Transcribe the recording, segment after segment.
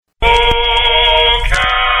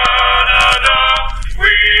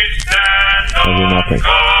nothing.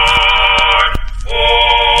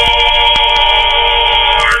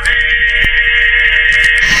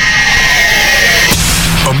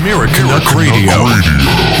 American Radio.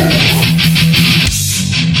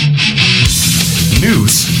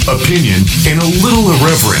 News, opinion, and a little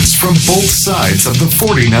irreverence from both sides of the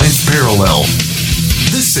 49th parallel.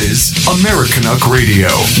 This is Americanuck Radio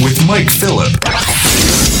with Mike Phillip.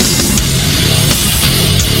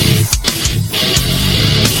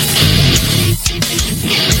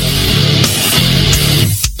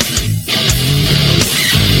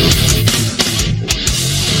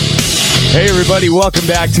 Hey everybody, welcome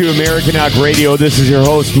back to Americanuck Radio. This is your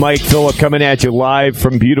host Mike Phillip coming at you live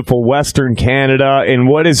from beautiful Western Canada in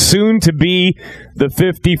what is soon to be the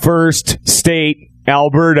 51st state,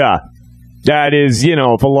 Alberta. That is, you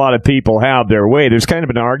know, if a lot of people have their way, there's kind of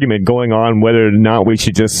an argument going on whether or not we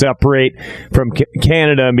should just separate from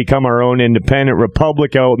Canada and become our own independent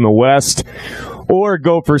republic out in the West, or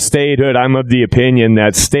go for statehood. I'm of the opinion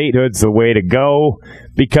that statehood's the way to go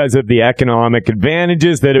because of the economic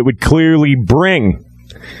advantages that it would clearly bring.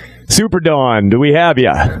 Super Don, do we have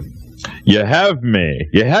you? You have me.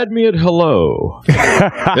 You had me at hello.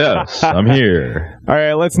 Yes, I'm here. All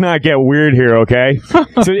right, let's not get weird here, okay?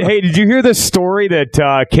 So, hey, did you hear this story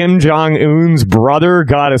that Kim Jong-un's brother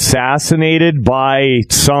got assassinated by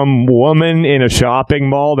some woman in a shopping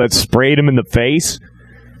mall that sprayed him in the face?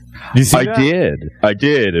 Did you see that? I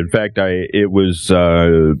did. In fact, it was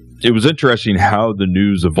interesting how the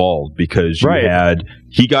news evolved because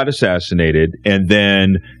he got assassinated, and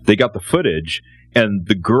then they got the footage, and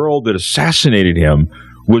the girl that assassinated him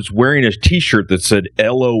was wearing a T-shirt that said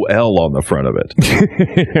LOL on the front of it.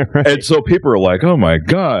 Right. And so people are like, oh my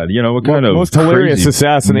God, you know, what kind of most hilarious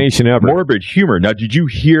assassination ever. Morbid humor. Now, did you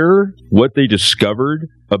hear what they discovered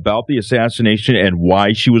about the assassination and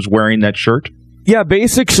why she was wearing that shirt? Yeah,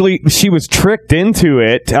 basically, she was tricked into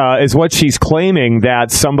it, is what she's claiming, that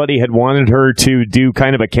somebody had wanted her to do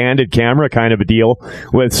kind of a candid camera kind of a deal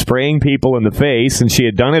with spraying people in the face, and she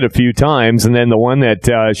had done it a few times, and then the one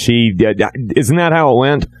that she did, isn't that how it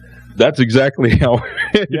went? That's exactly how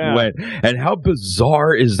it went. And how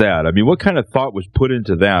bizarre is that? I mean, what kind of thought was put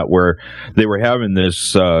into that where they were having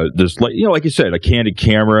this, like you said, a candid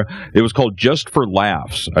camera? It was called Just for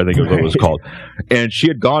Laughs, I think is what it was called. And she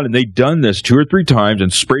had gone and they'd done this 2 or 3 times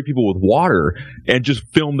and sprayed people with water and just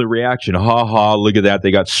filmed the reaction. Ha ha, look at that. They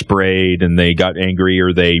got sprayed and they got angry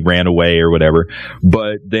or they ran away or whatever.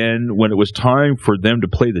 But then when it was time for them to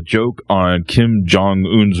play the joke on Kim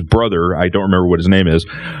Jong-un's brother, I don't remember what his name is,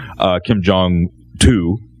 Kim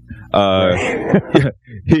Jong-2,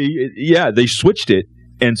 they switched it,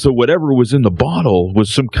 and so whatever was in the bottle was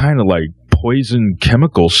some kind of like poison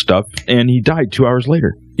chemical stuff, and he died 2 hours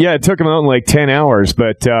later. Yeah, it took him out in like 10 hours,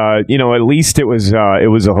 but at least it was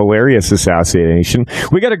a hilarious assassination.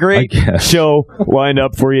 We got a great show lined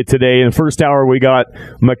up for you today. In the first hour, we got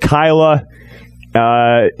Mihaela.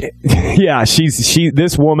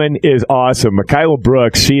 This woman is awesome. Mihaela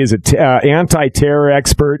Brooks. She is an anti-terror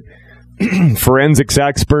expert, forensics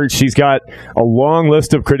expert. She's got a long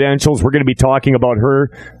list of credentials. We're going to be talking about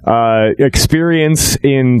her experience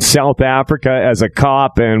in South Africa as a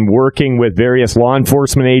cop and working with various law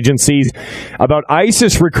enforcement agencies, about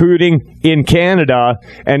ISIS recruiting in Canada,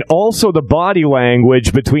 and also the body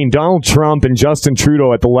language between Donald Trump and Justin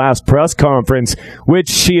Trudeau at the last press conference, which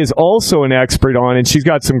she is also an expert on, and she's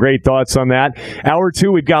got some great thoughts on that. Hour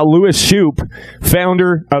 2, we've got Louis Shupe,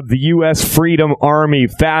 founder of the U.S. Freedom Army.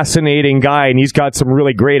 Fascinating guy, and he's got some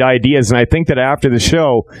really great ideas, and I think that after the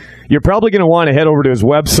show, you're probably going to want to head over to his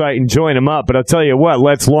website and join him up, but I'll tell you what,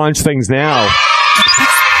 let's launch things now.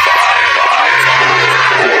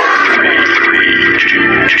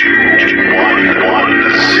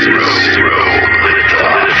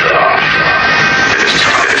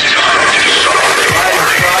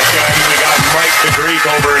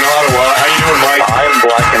 Over in Ottawa. How you doing, Mike? I'm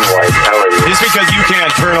black and white. How are you? Just because you can't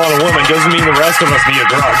turn on a woman doesn't mean the rest of us need a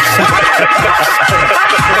drug.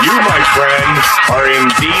 You, my friend, are in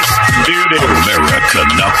deep doo-doo.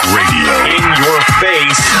 Americanuck Radio. In your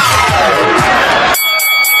face.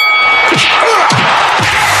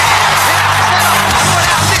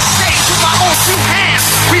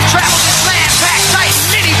 We've traveled this land, packed tight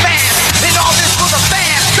minivans, and all this for the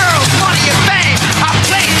fans, girls, money, and fame. I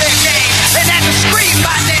played their game, and had to scream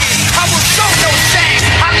my name. I will show no shame.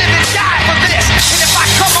 I live and die for this, and if I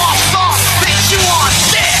come off soft, then you on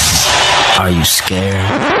this. Are you scared?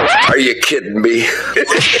 Are you kidding me?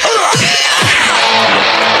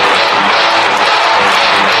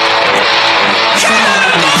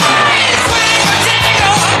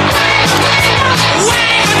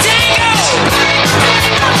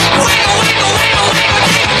 Wiggle, wiggle, wiggle.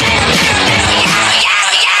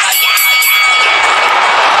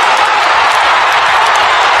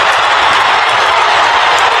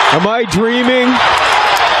 Am I dreaming?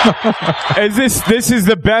 This is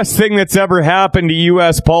the best thing that's ever happened to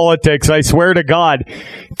U.S. politics, I swear to God.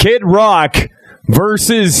 Kid Rock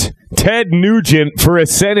versus Ted Nugent for a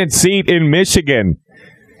Senate seat in Michigan.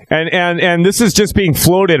 And this is just being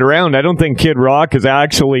floated around. I don't think Kid Rock is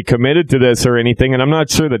actually committed to this or anything, and I'm not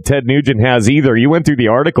sure that Ted Nugent has either. You went through the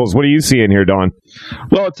articles. What are you seeing here, Don?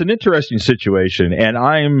 Well, it's an interesting situation, and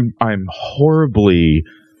I'm horribly,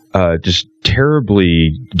 just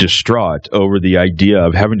terribly distraught over the idea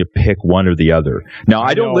of having to pick one or the other. Now,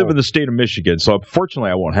 I don't live in the state of Michigan, so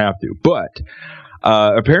fortunately I won't have to, but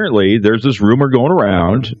apparently there's this rumor going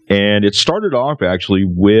around, and it started off actually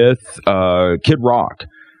with Kid Rock.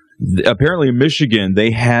 Apparently in Michigan,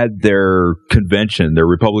 they had their convention, their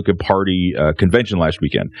Republican Party convention last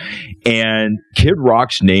weekend, and Kid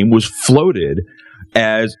Rock's name was floated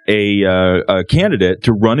as a candidate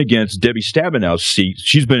to run against Debbie Stabenow's seat.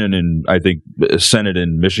 She's been in, I think, Senate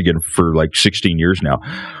in Michigan for like 16 years now.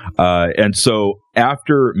 And so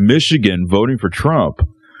after Michigan voting for Trump,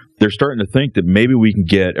 they're starting to think that maybe we can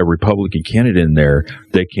get a Republican candidate in there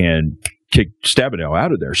that can kick Stabenow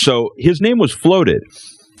out of there. So his name was floated.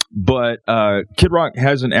 But Kid Rock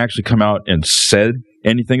hasn't actually come out and said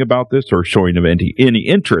anything about this or showing him any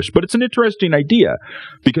interest. But it's an interesting idea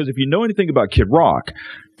because if you know anything about Kid Rock,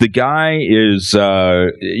 the guy is,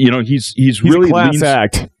 he's really a class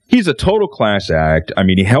act. He's a total class act. I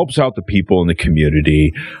mean, he helps out the people in the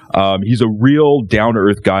community. He's a real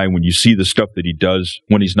down-to-earth guy when you see the stuff that he does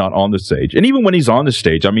when he's not on the stage. And even when he's on the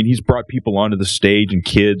stage, I mean, he's brought people onto the stage and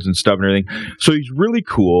kids and stuff and everything. So he's really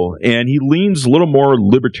cool, and he leans a little more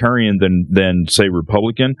libertarian than say,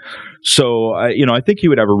 Republican. So, I think he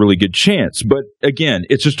would have a really good chance. But, again,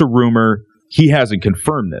 it's just a rumor. He hasn't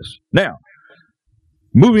confirmed this. Now,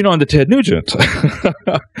 moving on to Ted Nugent.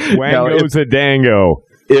 Wango's a dango.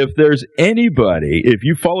 If there's anybody, if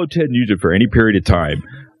you follow Ted Nugent for any period of time,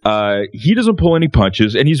 he doesn't pull any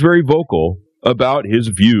punches, and he's very vocal about his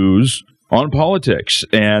views on politics.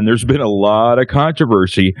 And there's been a lot of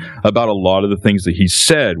controversy about a lot of the things that he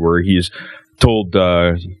said, where he told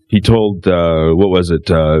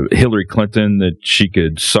Hillary Clinton that she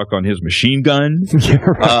could suck on his machine gun.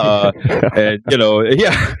 And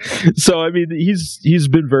so I mean, he's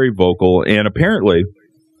been very vocal, and apparently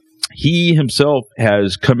he himself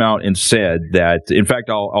has come out and said that, in fact,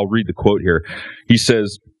 I'll read the quote here. He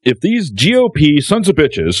says, "If these GOP sons of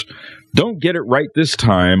bitches don't get it right this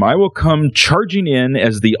time, I will come charging in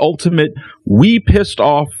as the ultimate we pissed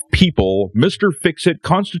off people, Mr. Fix-It,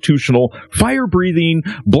 Constitutional, fire-breathing,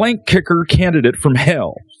 blank kicker candidate from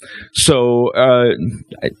hell." So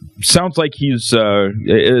it sounds like he's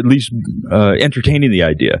at least entertaining the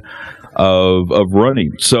idea of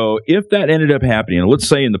running. So if that ended up happening, let's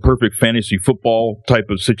say in the perfect fantasy football type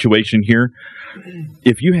of situation here,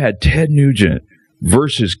 if you had Ted Nugent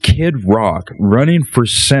versus Kid Rock running for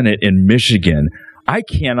Senate in Michigan, I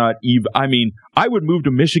would move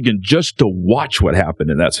to Michigan just to watch what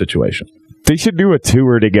happened in that situation. They should do a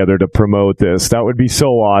tour together to promote this. That would be so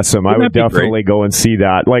awesome. I would definitely go and see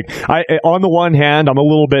that. Like, on the one hand, I'm a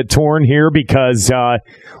little bit torn here because,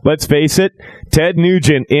 let's face it, Ted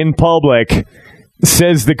Nugent in public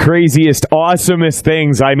says the craziest, awesomest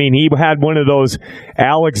things. I mean, he had one of those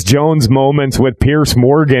Alex Jones moments with Pierce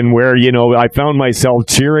Morgan where, I found myself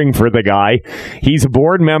cheering for the guy. He's a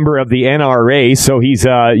board member of the NRA, so he's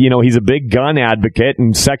a big gun advocate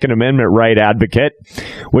and Second Amendment right advocate,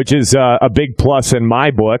 which is a big plus in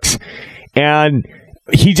my books. And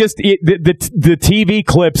he the TV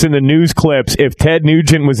clips and the news clips, if Ted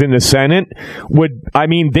Nugent was in the Senate,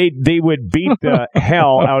 they would beat the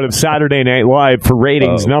hell out of Saturday Night Live for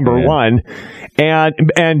ratings, number one.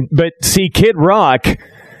 But see, Kid Rock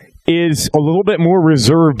is a little bit more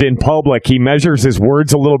reserved in public. He measures his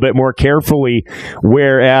words a little bit more carefully,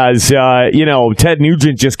 whereas, Ted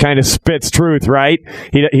Nugent just kind of spits truth, right?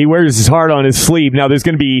 He wears his heart on his sleeve. Now, there's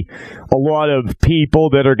going to be a lot of people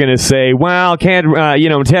that are going to say, well, Ted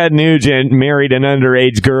Nugent married an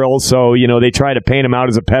underage girl, so, they try to paint him out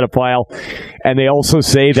as a pedophile. And they also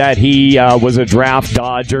say that he was a draft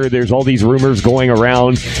dodger. There's all these rumors going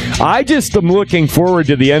around. I just am looking forward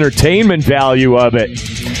to the entertainment value of it.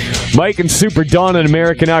 Mike and Super Don on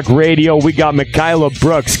American Huck Radio. We got Mihaela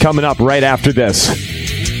Brooks coming up right after this.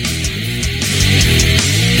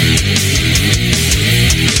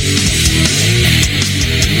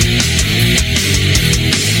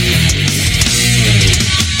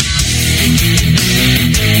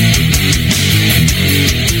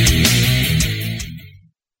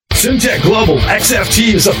 Since Syntec Global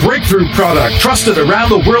XFT is a breakthrough product trusted around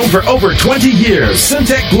the world for over 20 years.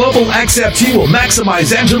 Syntec Global XFT will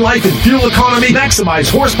maximize engine life and fuel economy, maximize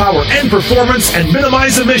horsepower and performance, and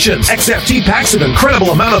minimize emissions. XFT packs an incredible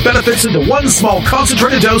amount of benefits into one small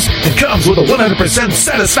concentrated dose and comes with a 100%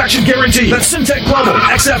 satisfaction guarantee. That's Syntec Global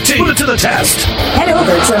XFT. Put it to the test. Head over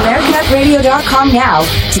to AmericanUpRadio.com now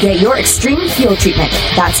to get your extreme fuel treatment.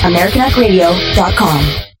 That's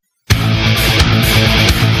AmericanUpRadio.com.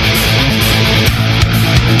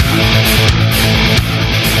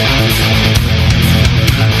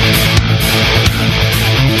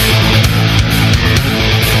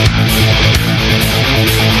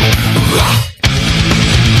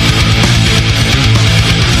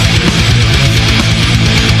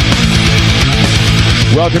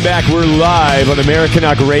 Welcome back. We're live on American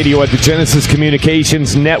Rock Radio at the Genesis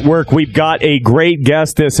Communications Network. We've got a great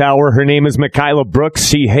guest this hour. Her name is Mihaela Brooks.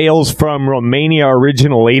 She hails from Romania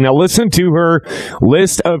originally. Now listen to her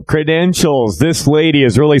list of credentials. This lady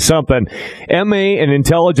is really something. MA in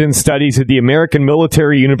Intelligence Studies at the American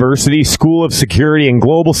Military University School of Security and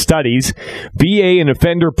Global Studies. BA in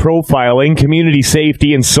Offender Profiling, Community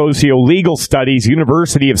Safety and Socio-Legal Studies,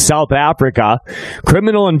 University of South Africa.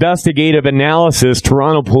 Criminal Investigative Analysis,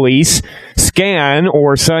 Toronto Police. SCAN,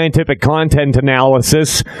 or Scientific Content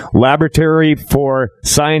Analysis, Laboratory for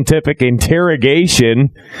Scientific Interrogation.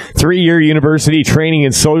 3-year university training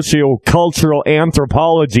in Socio-Cultural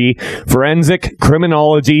Anthropology, Forensic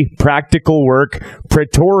Criminology, Practical Work,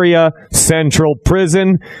 Pretoria Central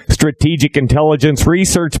Prison, Strategic Intelligence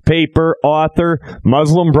Research Paper, author,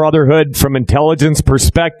 Muslim Brotherhood from Intelligence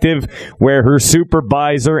Perspective, where her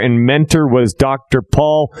supervisor and mentor was Dr.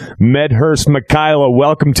 Paul Medhurst. Mihaela,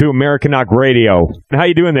 welcome to American Rock Radio. How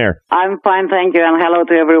you doing there? I'm fine, thank you, and hello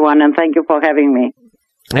to everyone, and thank you for having me.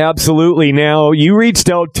 Absolutely. Now, you reached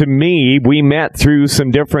out to me. We met through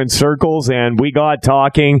some different circles, and we got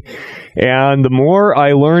talking. And the more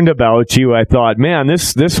I learned about you, I thought, man,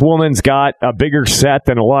 this woman's got a bigger set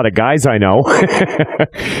than a lot of guys I know.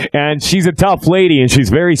 And she's a tough lady, and she's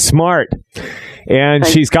very smart. And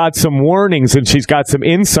she's got some warnings, and she's got some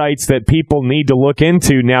insights that people need to look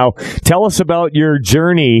into. Now, tell us about your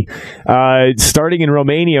journey, starting in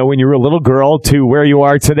Romania when you were a little girl to where you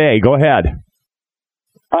are today. Go ahead.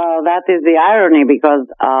 That is the irony, because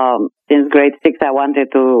since grade 6 I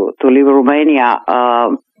wanted to leave Romania.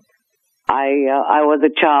 I was a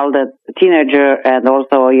child, a teenager, and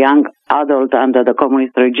also a young adult under the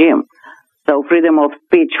communist regime. So freedom of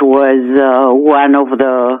speech was one of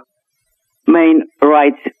the main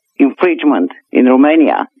rights infringement in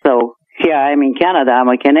Romania. So here I am in Canada. I'm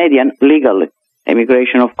a Canadian, legal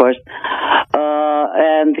immigration, of course.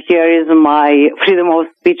 And here is my freedom of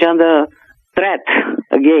speech under threat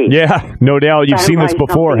again. Yeah, no doubt. You've seen this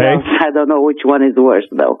before, hey? I don't know which one is worse,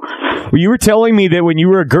 though. Well, you were telling me that when you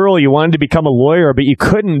were a girl, you wanted to become a lawyer, but you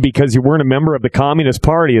couldn't because you weren't a member of the Communist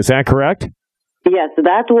Party. Is that correct? Yes,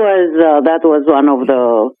 that was one of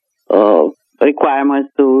the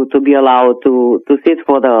requirements to be allowed to sit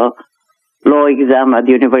for the law exam at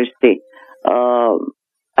the university.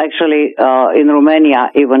 Actually, in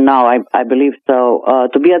Romania, even now, I believe so,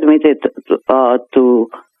 to be admitted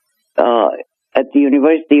at the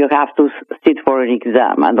university, you have to sit for an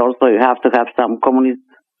exam, and also you have to have some communist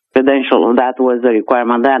credential. That was the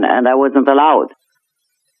requirement then, and I wasn't allowed.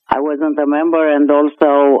 I wasn't a member, and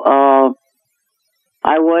also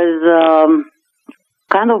I was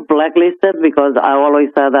kind of blacklisted because I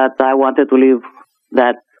always said that I wanted to leave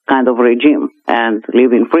that kind of regime and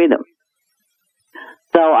live in freedom.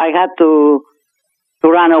 So I had to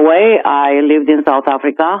run away. I lived in South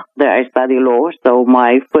Africa. There I studied law, so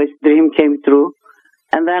my first dream came true.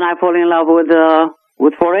 And then I fell in love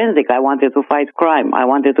with forensic. I wanted to fight crime. I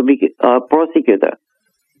wanted to be a prosecutor.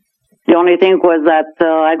 The only thing was that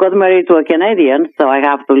I got married to a Canadian, so I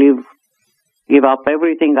have to give up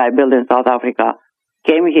everything I built in South Africa.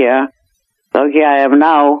 Came here, so here I am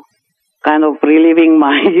now, kind of reliving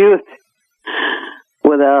my youth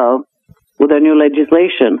with a new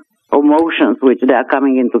legislation or motions which they are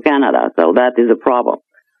coming into Canada. So that is a problem.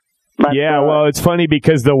 But, well, it's funny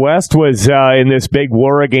because the West was in this big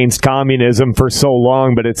war against communism for so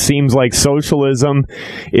long, but it seems like socialism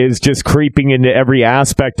is just creeping into every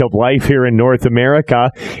aspect of life here in North America,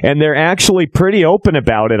 and they're actually pretty open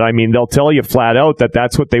about it. I mean, they'll tell you flat out that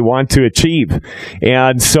that's what they want to achieve.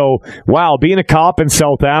 And so, wow, being a cop in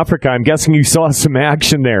South Africa, I'm guessing you saw some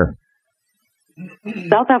action there.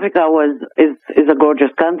 South Africa is a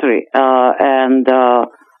gorgeous country, and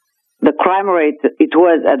the crime rate, it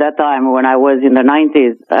was at that time when I was in the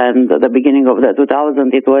 90s and the beginning of the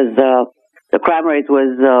 2000s, it was the crime rate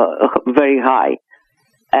was very high.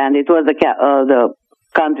 and it was the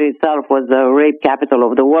country itself was the rape capital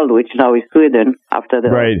of the world, which now is Sweden after the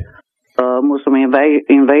Muslim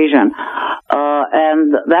invasion.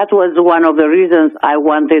 And that was one of the reasons I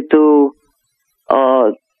wanted to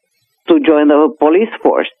join the police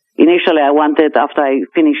force. Initially, I wanted, after I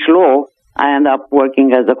finished law, I ended up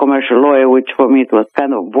working as a commercial lawyer, which for me it was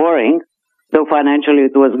kind of boring, though financially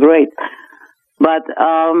it was great. But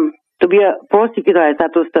to be a prosecutor, I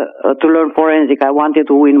had to learn forensic. I wanted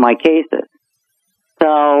to win my cases. So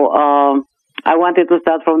I wanted to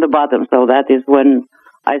start from the bottom. So that is when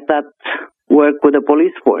I started work with the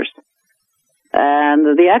police force.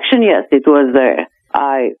 And the action, yes, it was there.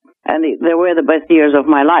 They were the best years of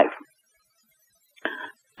my life.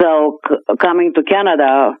 So coming to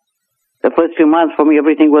Canada, the first few months for me,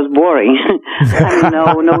 everything was boring. I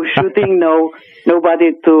mean, no shooting,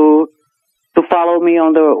 nobody to follow me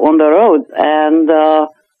on the road. And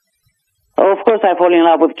of course, I fall in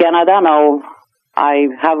love with Canada. Now I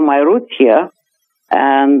have my roots here,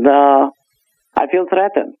 and I feel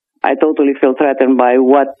threatened. I totally feel threatened by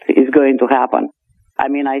what is going to happen. I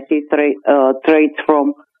mean, I see traits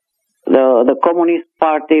from the Communist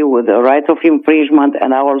Party with the rights of infringement,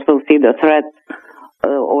 and I also see the threats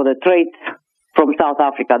or the traits from South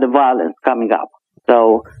Africa, the violence coming up.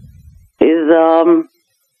 So,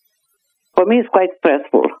 for me, it's quite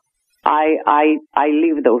stressful. I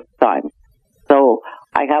live those times, so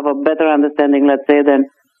I have a better understanding, let's say, than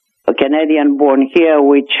a Canadian born here,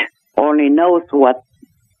 which only knows what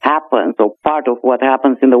happens or part of what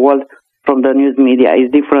happens in the world from the news media.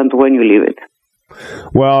 Is different when you live it.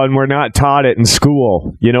 Well, and we're not taught it in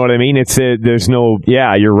school. You know what I mean?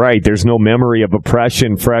 You're right. There's no memory of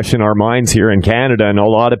oppression fresh in our minds here in Canada, and a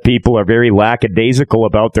lot of people are very lackadaisical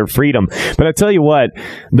about their freedom. But I tell you what,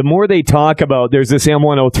 the more they talk about, there's this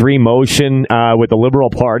M103 motion with the Liberal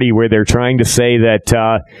Party where they're trying to say that,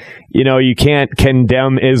 you can't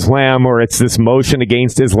condemn Islam, or it's this motion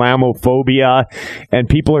against Islamophobia, and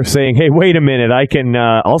people are saying, hey, wait a minute,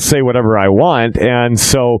 I'll say whatever I want. And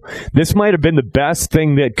so this might have been the best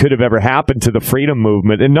thing that could have ever happened to the freedom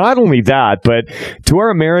movement. And not only that, but to our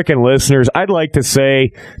American listeners, I'd like to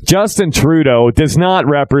say Justin Trudeau does not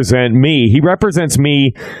represent me. He represents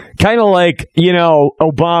me kind of like,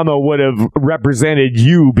 Obama would have represented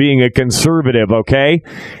you being a conservative, okay?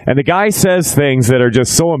 And the guy says things that are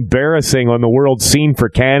just so embarrassing on the world scene for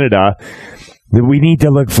Canada that we need to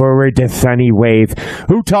look forward to sunny ways.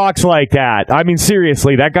 Who talks like that? I mean,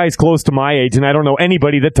 seriously, that guy's close to my age, and I don't know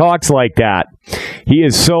anybody that talks like that. He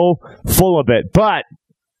is so full of it. But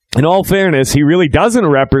in all fairness, he really doesn't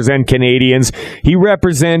represent Canadians. He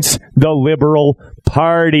represents the Liberal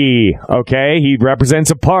Party, okay? He represents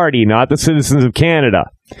a party, not the citizens of Canada.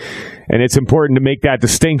 And it's important to make that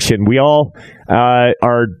distinction. We all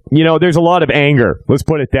there's a lot of anger. Let's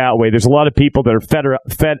put it that way. There's a lot of people that are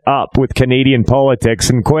fed up with Canadian politics.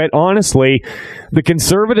 And quite honestly, the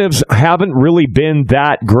Conservatives haven't really been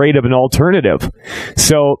that great of an alternative.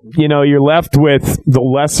 So, you're left with the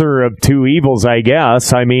lesser of two evils, I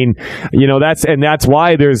guess. I mean, that's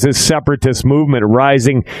why there's this separatist movement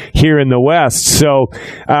rising here in the West. So,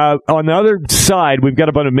 on the other side, we've got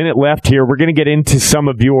about a minute left here. We're going to get into some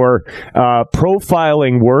of your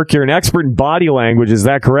profiling work. You're an expert in body language, is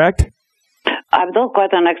that correct? I'm not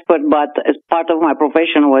quite an expert, but as part of my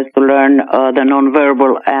profession was to learn the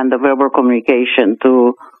nonverbal and the verbal communication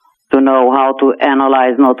to know how to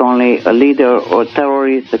analyze not only a leader or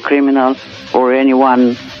terrorist, a criminal, or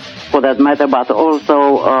anyone for that matter, but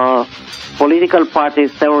also political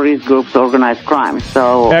parties, terrorist groups, organized crime.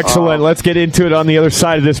 So excellent. Let's get into it on the other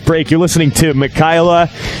side of this break. You're listening to Mihaela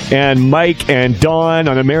and Mike and Dawn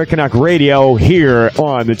on Americanuck Radio here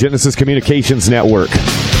on the Genesis Communications Network.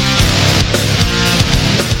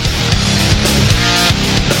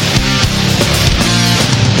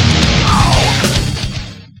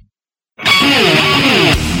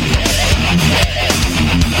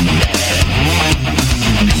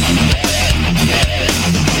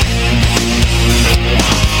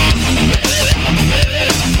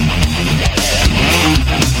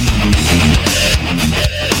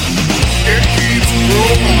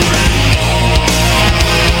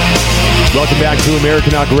 Welcome back to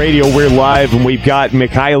Americanuck Radio. We're live, and we've got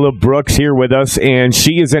Mihaela Brooks here with us, and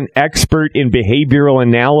she is an expert in behavioral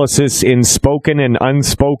analysis in spoken and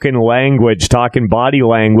unspoken language, talking body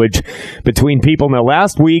language between people. Now,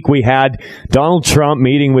 last week we had Donald Trump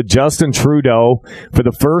meeting with Justin Trudeau for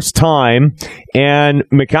the first time, and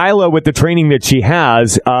Mihaela, with the training that she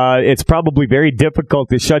has, it's probably very difficult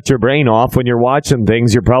to shut your brain off when you're watching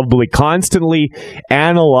things. You're probably constantly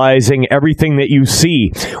analyzing everything that you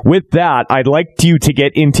see. With that, I'd like you to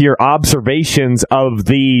get into your observations of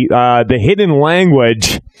the hidden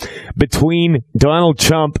language between Donald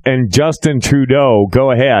Trump and Justin Trudeau.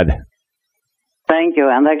 Go ahead. Thank you.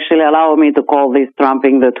 And actually allow me to call this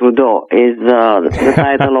Trumping the Trudeau is the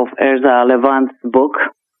title of Erza Levant's book.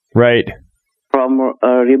 Right. From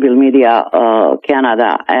Rebel Media,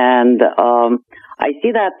 Canada. And I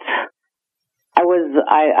see that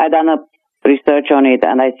I done a research on it,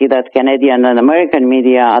 and I see that Canadian and American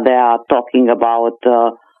media, they are talking about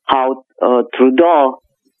how Trudeau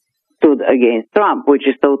stood against Trump, which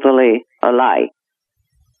is totally a lie.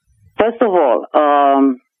 First of all,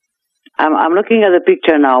 I'm looking at the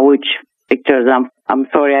picture now, which pictures I'm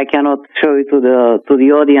sorry I cannot show it to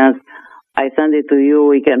the audience. I send it to you.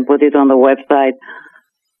 We can put it on the website.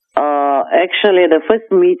 Actually, the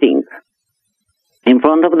first meeting in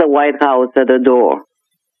front of the White House at the door.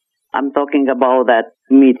 I'm talking about that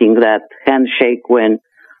meeting, that handshake which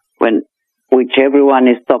everyone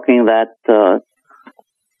is talking that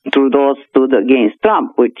Trudeau stood against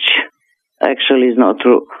Trump, which actually is not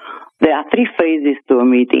true. There are three phases to a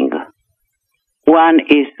meeting. One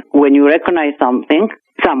is when you recognize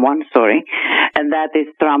someone, and that is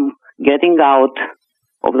Trump getting out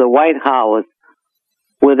of the White House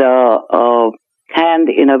with a hand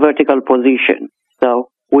in a vertical position. So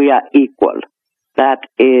we are equal. That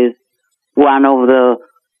is one of the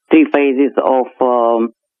three phases of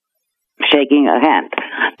shaking a hand.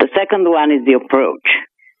 The second one is the approach.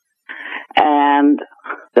 And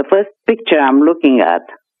the first picture I'm looking at,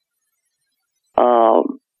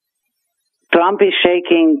 Trump is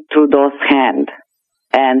shaking Trudeau's hand,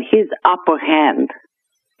 and his upper hand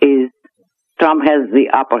Trump has the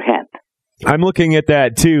upper hand. I'm looking at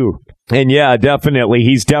that too. And yeah, definitely.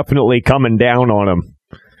 He's definitely coming down on him.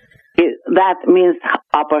 That means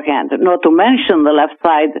upper hand. Not to mention the left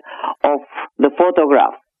side of the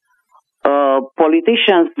photograph.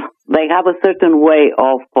 Politicians, they have a certain way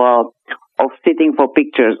of sitting for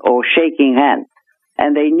pictures or shaking hands.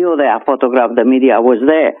 And they knew they are photographed. The media was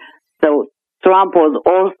there. So Trump was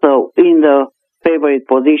also in the favorite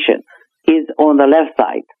position. He's on the left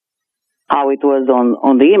side, how it was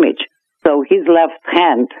on the image. So his left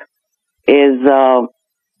hand is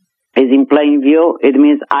in plain view. It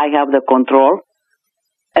means I have the control.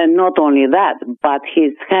 And not only that, but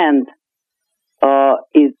his hand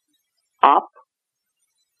is up.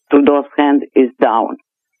 Trudeau's hand is down.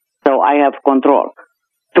 So I have control.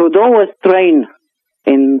 Trudeau was trained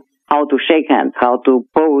in how to shake hands, how to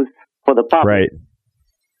pose for the public. Right.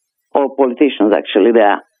 Or politicians actually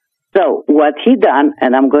there. So what he done,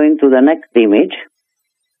 and I'm going to the next image,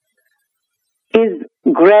 is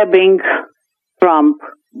grabbing Trump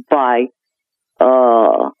by,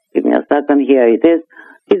 give me a second, here it is.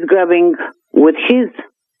 He's grabbing with his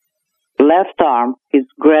left arm, he's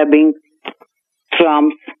grabbing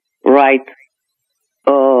Trump's right,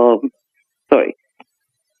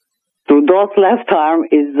 Trudeau's left arm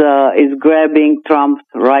is grabbing Trump's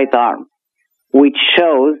right arm, which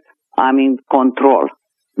shows I'm in control.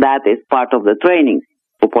 That is part of the training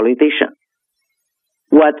for politicians.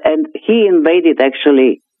 And he invaded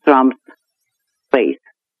actually Trump's face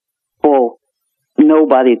for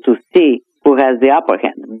nobody to see who has the upper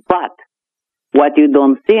hand. But what you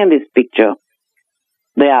don't see in this picture,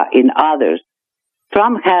 there are in others.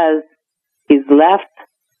 Trump has his left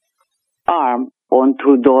arm on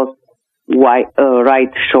Trudeau's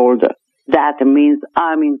right shoulder. That means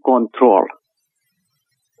I'm in control.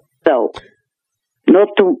 So,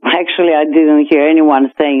 I didn't hear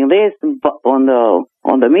anyone saying this on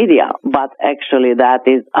the media, but actually that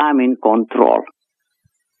is I'm in control.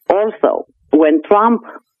 Also, when Trump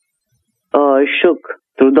shook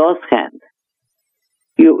Trudeau's hand,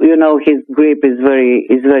 you know his grip is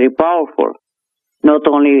very powerful. Not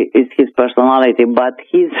only is his personality, but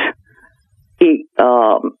he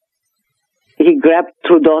grabbed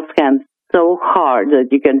Trudeau's hand so hard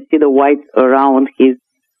that you can see the whites around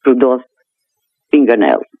Trudeau's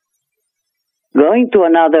fingernails. Going to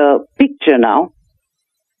another picture now,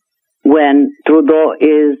 when Trudeau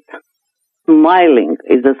is smiling,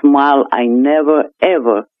 is a smile I never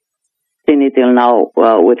ever seen it till now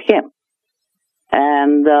with him.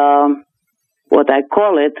 And what I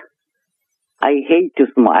call it, I hate to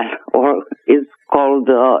smile, or it's called,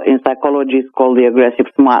 in psychology, it's called the aggressive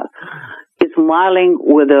smile. He's smiling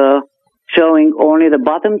with showing only the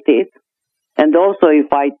bottom teeth, and also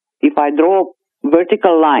if I draw a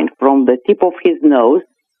vertical line from the tip of his nose,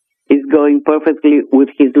 is going perfectly with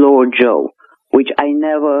his lower jaw, which I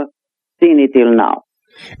never seen it till now.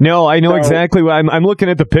 No, I know exactly. I'm looking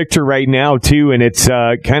at the picture right now too, and it's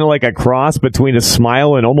kind of like a cross between a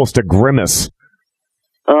smile and almost a grimace.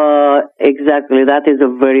 exactly. That is a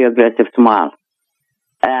very aggressive smile.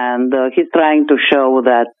 And he's trying to show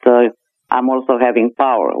that I'm also having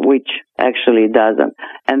power, which actually doesn't.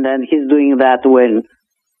 And then he's doing that when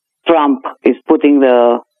Trump is putting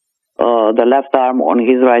the left arm on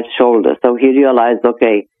his right shoulder. So he realized,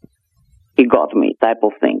 okay, he got me, type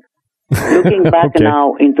of thing. Looking back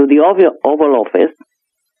now into the Oval Office,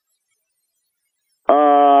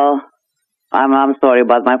 I'm sorry,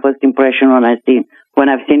 but my first impression when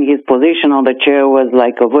I've seen his position on the chair was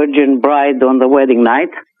like a virgin bride on the wedding night.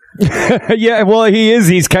 Yeah, well, he is.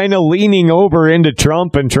 He's kind of leaning over into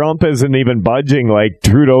Trump, and Trump isn't even budging. Like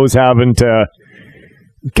Trudeau's having to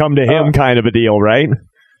come to him, kind of a deal, right?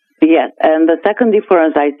 Yes, and the second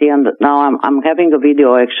difference I see, and now I'm having a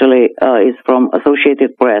video actually, is from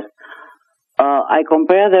Associated Press. I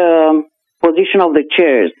compare the position of the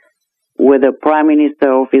chairs with the Prime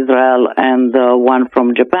Minister of Israel and one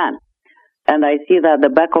from Japan. And I see that the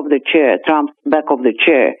back of the chair, Trump's back of the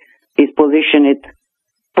chair, is positioned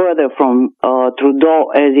further from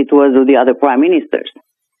Trudeau as it was with the other prime ministers.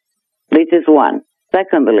 This is one.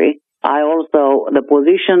 Secondly, the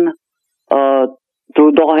position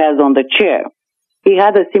Trudeau has on the chair, he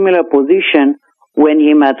had a similar position when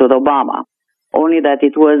he met with Obama, only that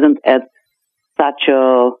it wasn't at such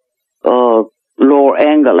a lower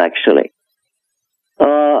angle, actually.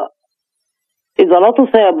 There's a lot to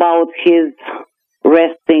say about his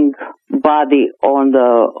resting body on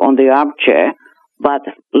the armchair, but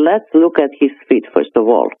let's look at his feet first of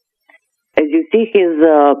all. As you see, his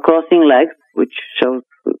crossing legs, which shows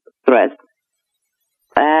stress,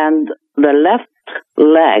 and the left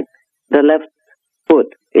leg, the left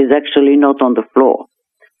foot, is actually not on the floor.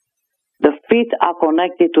 The feet are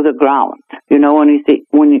connected to the ground. You know, when we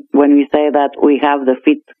say that we have the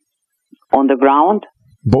feet on the ground,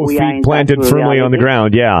 both feet planted firmly on the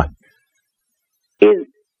ground. Yeah.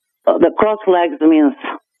 The cross legs means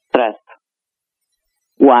stress.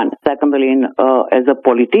 One. Secondly, as a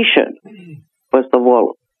politician, first of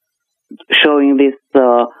all, showing this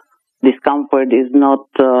discomfort is not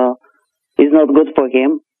good for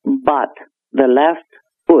him. But the left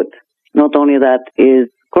foot, not only that,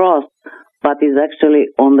 is crossed, but is actually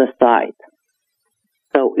on the side.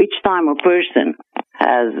 So each time a person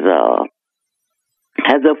has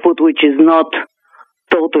a foot which is not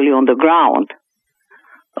totally on the ground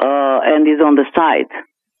and is on the side,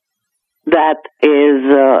 that is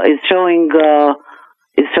showing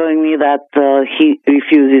me that he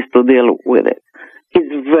refuses to deal with it.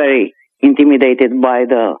 He's very intimidated by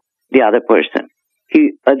the other person.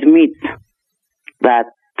 He admits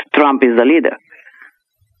that Trump is the leader.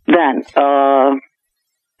 Then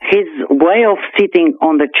his way of sitting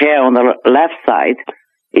on the chair on the left side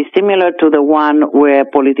is similar to the one where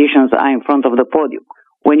politicians are in front of the podium.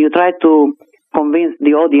 When you try to convince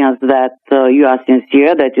the audience that you are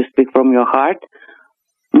sincere, that you speak from your heart,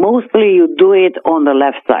 mostly you do it on the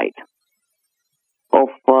left side.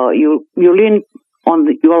 You lean on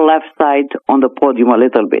your left side on the podium a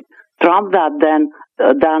little bit. Trump done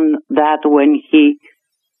that when he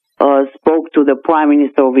spoke to the Prime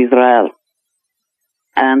Minister of Israel.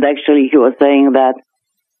 And actually he was saying that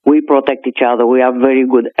we protect each other, we are very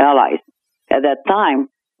good allies. At that time,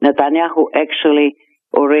 Netanyahu actually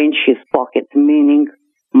arranged his pockets, meaning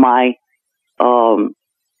my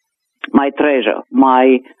treasure,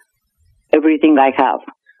 everything I have,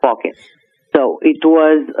 pocket. So it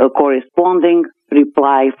was a corresponding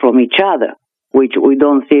reply from each other, which we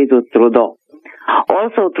don't see with Trudeau.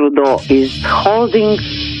 Also, Trudeau is holding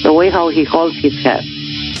the way how he holds his head.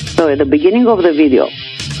 So at the beginning of the video,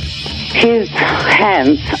 his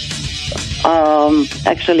hands,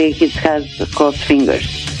 actually his has crossed fingers.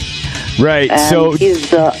 Right. And so his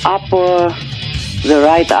the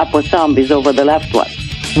right upper thumb is over the left one.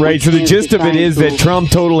 Right, so the gist of it is that Trump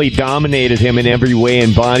totally dominated him in every way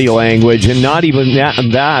in body language, and not even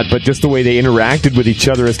that, but just the way they interacted with each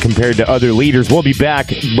other as compared to other leaders. We'll be back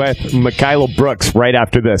with Mihaela Brooks right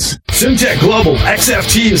after this. Syntec Global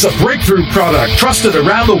XFT is a breakthrough product trusted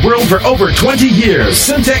around the world for over 20 years.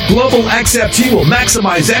 Syntec Global XFT will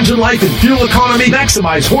maximize engine life and fuel economy,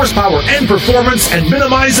 maximize horsepower and performance, and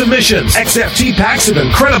minimize emissions. XFT packs an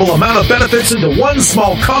incredible amount of benefits into one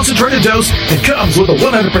small concentrated dose and comes with a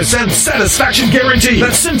 100% satisfaction guarantee.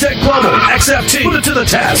 That's Syntec Global XFT. Put it to the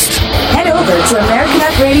test. Head over to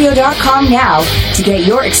AmericanUpRadio.com now to get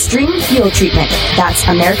your extreme fuel treatment. That's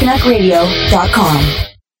AmericanUpRadio.com.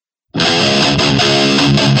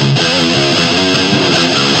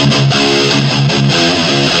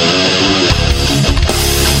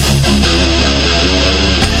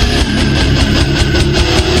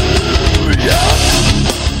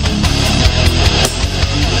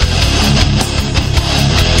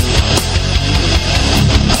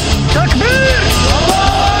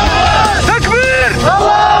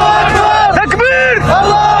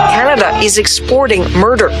 is exporting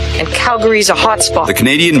murder, and Calgary's a hotspot. The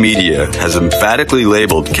Canadian media has emphatically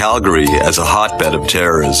labeled Calgary as a hotbed of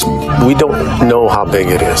terrorism. We don't know how big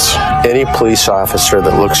it is. Any police officer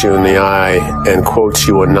that looks you in the eye and quotes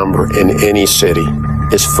you a number in any city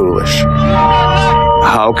is foolish.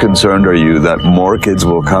 How concerned are you that more kids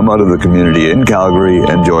will come out of the community in Calgary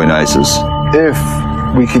and join ISIS? If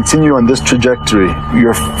we continue on this trajectory,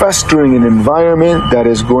 you're festering an environment that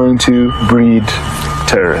is going to breed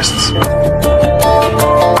terrorists.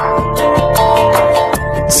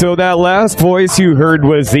 So that last voice you heard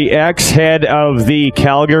was the ex-head of the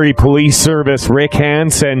Calgary Police Service, Rick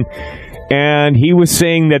Hansen, and he was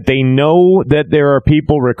saying that they know that there are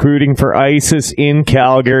people recruiting for ISIS in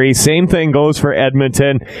Calgary. Same thing goes for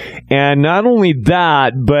Edmonton. And not only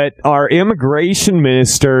that, but our immigration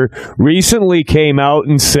minister recently came out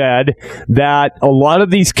and said that a lot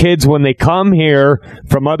of these kids, when they come here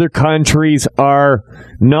from other countries, are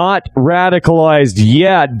not radicalized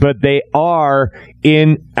yet, but they are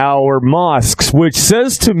in our mosques, which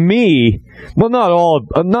says to me, well,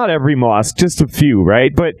 not every mosque, just a few,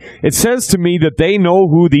 right? But it says to me that they know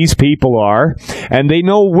who these people are and they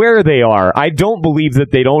know where they are. I don't believe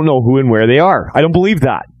that they don't know who and where they are. I don't believe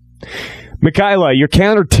that. Mihaela, your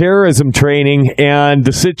counterterrorism training and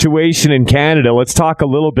the situation in Canada, let's talk a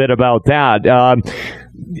little bit about that.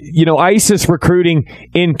 ISIS recruiting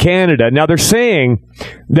in Canada. Now, they're saying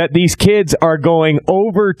that these kids are going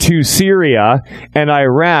over to Syria and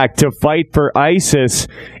Iraq to fight for ISIS.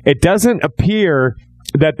 It doesn't appear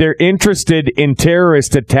that they're interested in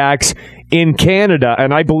terrorist attacks in Canada,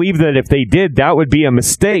 and I believe that if they did, that would be a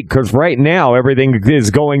mistake, because right now everything is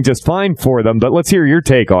going just fine for them. But let's hear your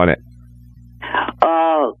take on it.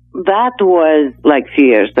 That was like few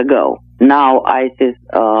years ago. Now ISIS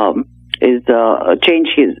is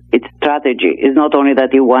changed its strategy. It's not only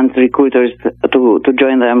that he wants recruiters to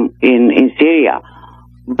join them in Syria,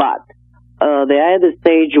 but they are at the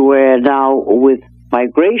stage where now with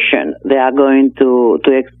migration they are going to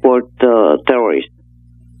export terrorists,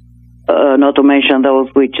 not to mention those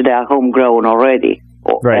which they are homegrown already,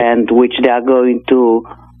 right, and which they are going to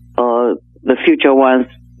the future ones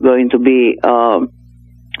going to be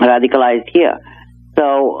radicalized here.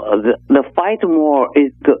 So the fight more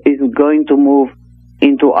is going to move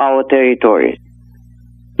into our territories.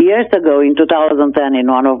 Years ago, in 2010, in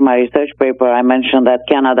one of my research papers, I mentioned that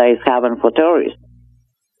Canada is heaven for terrorists,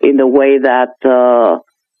 in the way that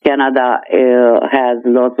Canada has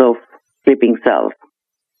lots of sleeping cells.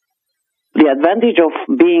 The advantage of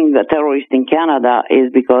being a terrorist in Canada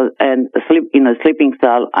is because, and in a sleeping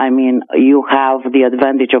cell, I mean, you have the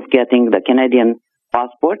advantage of getting the Canadian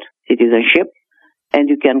passport, citizenship, and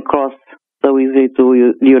you can cross so easily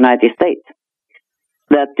to the United States.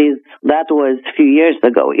 That was a few years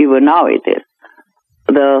ago. Even now it is.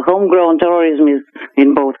 The homegrown terrorism is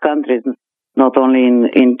in both countries, not only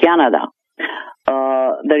in Canada.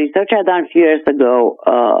 The research I done a few years ago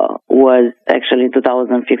was actually in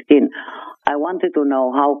 2015. I wanted to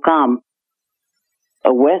know how come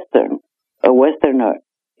a Westerner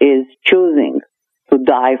is choosing to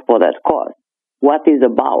die for that cause. What is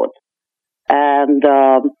about? And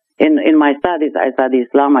in my studies, I studied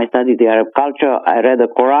Islam, I studied the Arab culture, I read the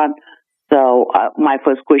Quran. So my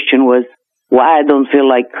first question was why I don't feel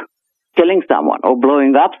like killing someone or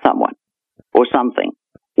blowing up someone or something.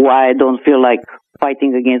 Why I don't feel like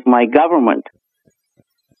fighting against my government.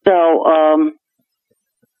 So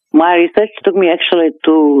my research took me actually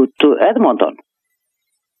to Edmonton.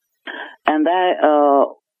 And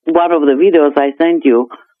one of the videos I sent you,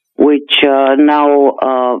 which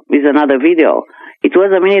now is another video. It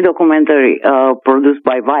was a mini documentary produced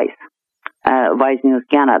by Vice News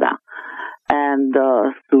Canada. And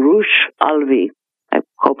Surush Alvi, I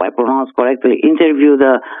hope I pronounced correctly, interviewed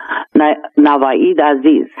Navaid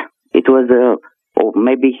Aziz. It was, or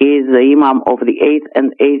maybe he is the imam of the 8th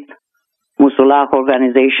and 8th Musulah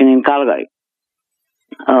organization in Calgary,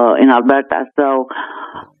 in Alberta. So,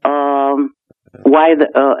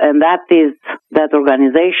 and that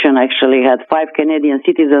organization actually had 5 Canadian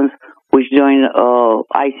citizens which joined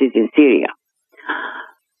ISIS in Syria.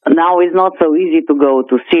 Now it's not so easy to go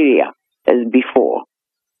to Syria as before.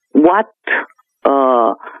 What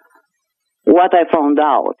I found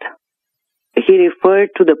out, he referred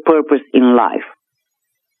to the purpose in life,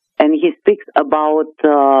 and he speaks about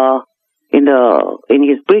in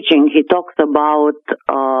his preaching he talks about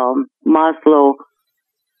Maslow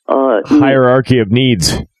hierarchy of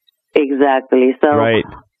needs. Exactly. So right.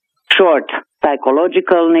 Short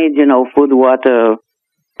psychological needs, food, water,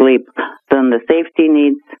 sleep. Then the safety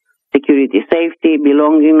needs, security, safety,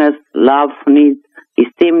 belongingness, love needs,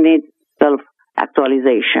 esteem needs,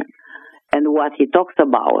 self-actualization. and what he talks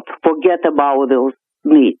about, forget about those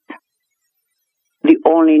needs. The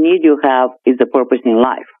only need you have is the purpose in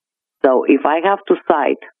life. So if I have to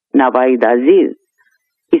cite Nawaid Aziz,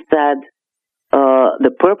 he said,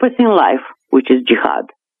 the purpose in life, which is jihad,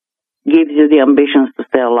 gives you the ambitions to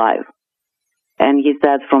stay alive. And he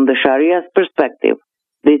said, from the Sharia's perspective,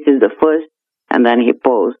 this is the first, and then he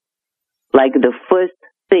paused, like the first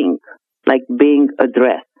thing, like being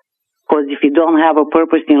addressed. Because if you don't have a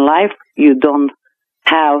purpose in life, you don't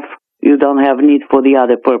have need for the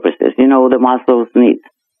other purposes, the Maslow's needs.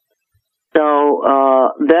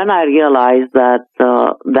 So then I realized that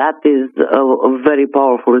that is a very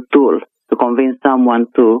powerful tool to convince someone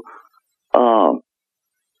to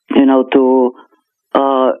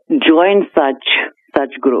join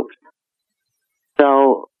such groups.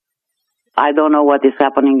 So I don't know what is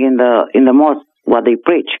happening in the mosque, what they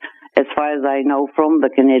preach. As far as I know from the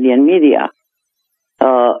Canadian media,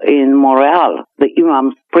 in Montreal, the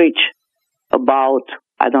imams preach about,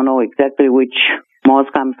 I don't know exactly which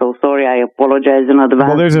mosque, I'm so sorry, I apologize in advance.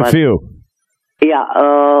 Well, there's a few. Yeah,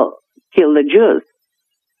 kill the Jews.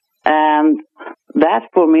 And that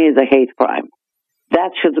for me is a hate crime.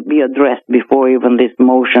 That should be addressed before even this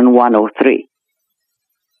motion 103.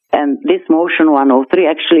 And this motion 103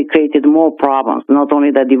 actually created more problems, not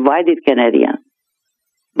only that divided Canadians,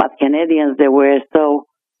 but Canadians, they were so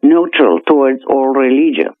neutral towards all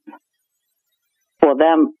religions. For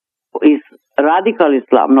them, is radical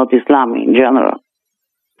Islam, not Islam in general.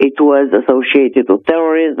 It was associated with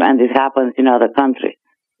terrorism, and it happens in other countries.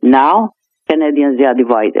 Now, Canadians, they are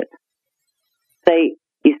divided. Say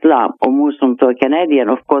Islam or Muslim to a Canadian,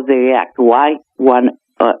 of course they react. Why?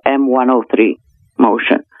 M103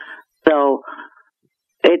 motion. So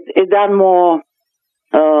it done more,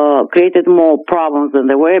 created more problems than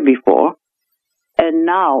there were before. And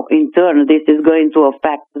now, in turn, this is going to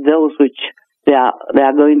affect those which they are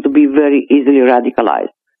going to be very easily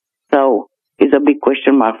radicalized. So it's a big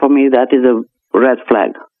question mark for me. That is a red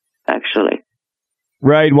flag, actually.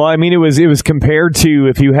 Right. Well, I mean, it was compared to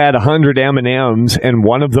if you had 100 M&Ms and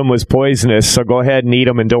one of them was poisonous, so go ahead and eat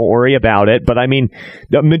them and don't worry about it. But I mean,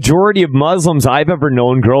 the majority of Muslims I've ever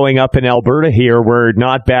known growing up in Alberta here were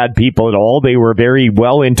not bad people at all. They were very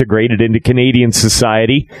well integrated into Canadian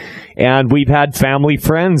society. And we've had family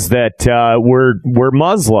friends that were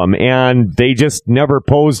Muslim, and they just never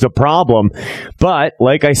posed a problem. But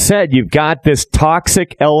like I said, you've got this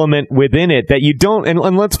toxic element within it that you don't, and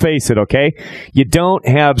let's face it, okay? You don't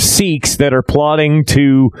have Sikhs that are plotting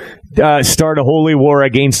to start a holy war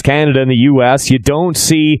against Canada and the U.S. You don't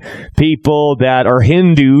see people that are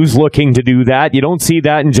Hindus looking to do that. You don't see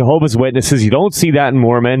that in Jehovah's Witnesses. You don't see that in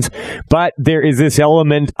Mormons. But there is this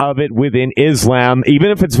element of it within Islam. Even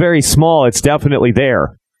if it's very small, it's definitely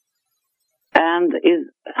there. And is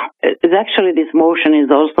actually this motion is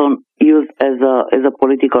also used as a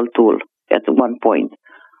political tool at one point,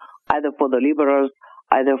 either for the liberals,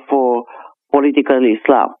 either for political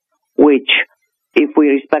Islam, which, if we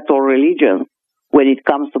respect all religions, when it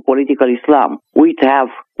comes to political Islam, we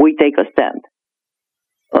take a stand.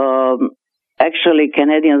 Actually,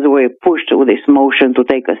 Canadians were pushed with this motion to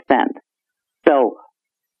take a stand. So,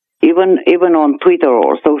 even on Twitter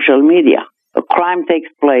or social media, a crime takes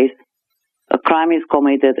place, a crime is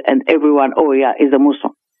committed, and everyone, is a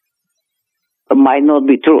Muslim. It might not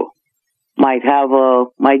be true. Might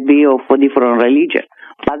be of a different religion.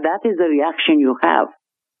 But that is the reaction you have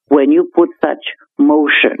when you put such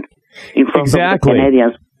motion in front of the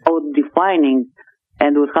Canadians without defining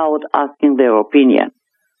and without asking their opinion.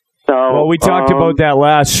 So, well, we talked about that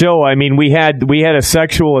last show. I mean, we had a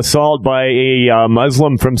sexual assault by a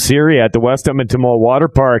Muslim from Syria at the West Edmonton Mall Water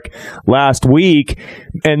Park last week,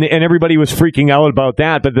 and everybody was freaking out about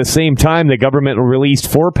that. But at the same time, the government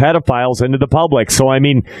released 4 pedophiles into the public. So, I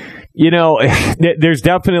mean, there's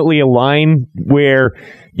definitely a line where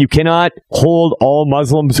you cannot hold all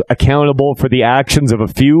Muslims accountable for the actions of a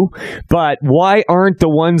few, but why aren't the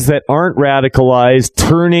ones that aren't radicalized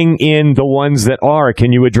turning in the ones that are?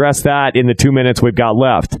 Can you address that in the 2 minutes we've got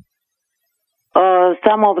left?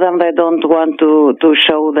 Some of them, they don't want to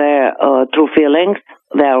show their true feelings.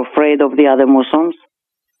 They're afraid of the other Muslims,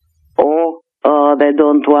 or they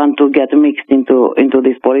don't want to get mixed into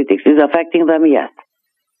this politics. Is affecting them? Yes.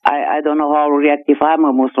 I don't know how to react if I'm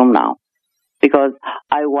a Muslim now, because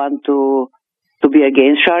I want to be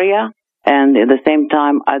against Sharia, and at the same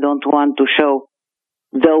time, I don't want to show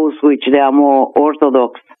those which they are more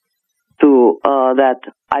orthodox to that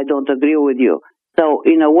I don't agree with you. So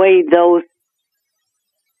in a way, those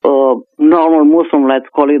normal Muslim, let's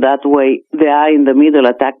call it that way, they are in the middle,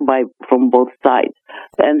 attacked from both sides.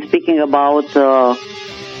 And speaking about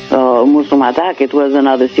Muslim attack. It was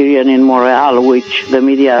another Syrian in Montreal, which the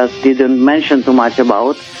media didn't mention too much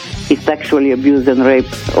about. He sexually abused and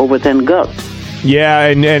raped over 10 girls. Yeah,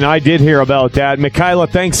 and I did hear about that. Mihaela,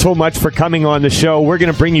 thanks so much for coming on the show. We're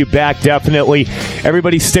going to bring you back, definitely.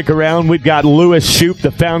 Everybody stick around. We've got Louis Shupe, the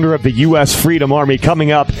founder of the U.S. Freedom Army,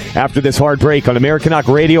 coming up after this hard break on American Rock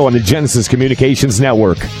Radio on the Genesis Communications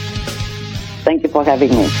Network. Thank you for having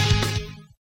me.